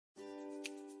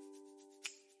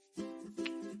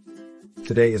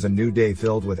Today is a new day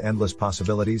filled with endless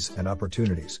possibilities and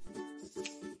opportunities.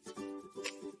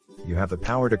 You have the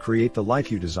power to create the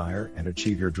life you desire and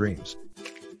achieve your dreams.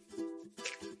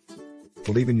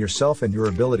 Believe in yourself and your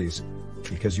abilities,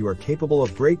 because you are capable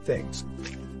of great things.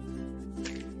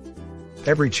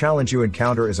 Every challenge you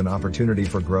encounter is an opportunity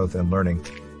for growth and learning.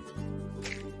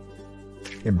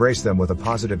 Embrace them with a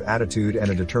positive attitude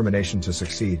and a determination to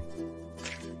succeed.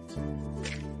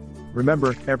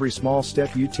 Remember, every small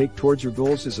step you take towards your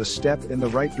goals is a step in the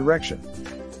right direction.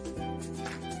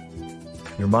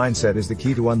 Your mindset is the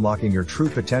key to unlocking your true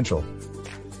potential.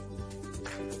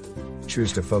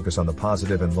 Choose to focus on the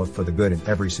positive and look for the good in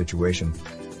every situation.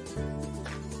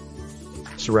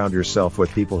 Surround yourself with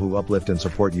people who uplift and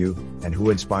support you, and who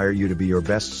inspire you to be your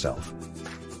best self.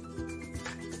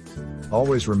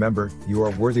 Always remember, you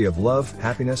are worthy of love,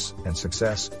 happiness, and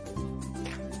success.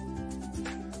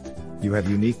 You have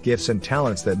unique gifts and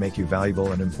talents that make you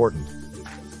valuable and important.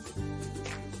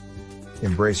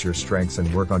 Embrace your strengths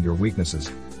and work on your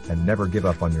weaknesses, and never give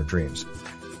up on your dreams.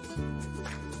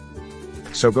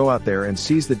 So go out there and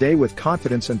seize the day with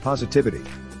confidence and positivity.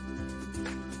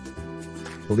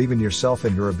 Believe in yourself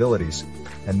and your abilities,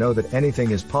 and know that anything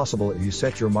is possible if you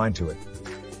set your mind to it.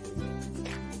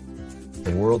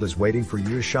 The world is waiting for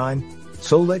you to shine,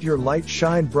 so let your light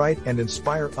shine bright and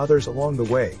inspire others along the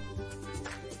way.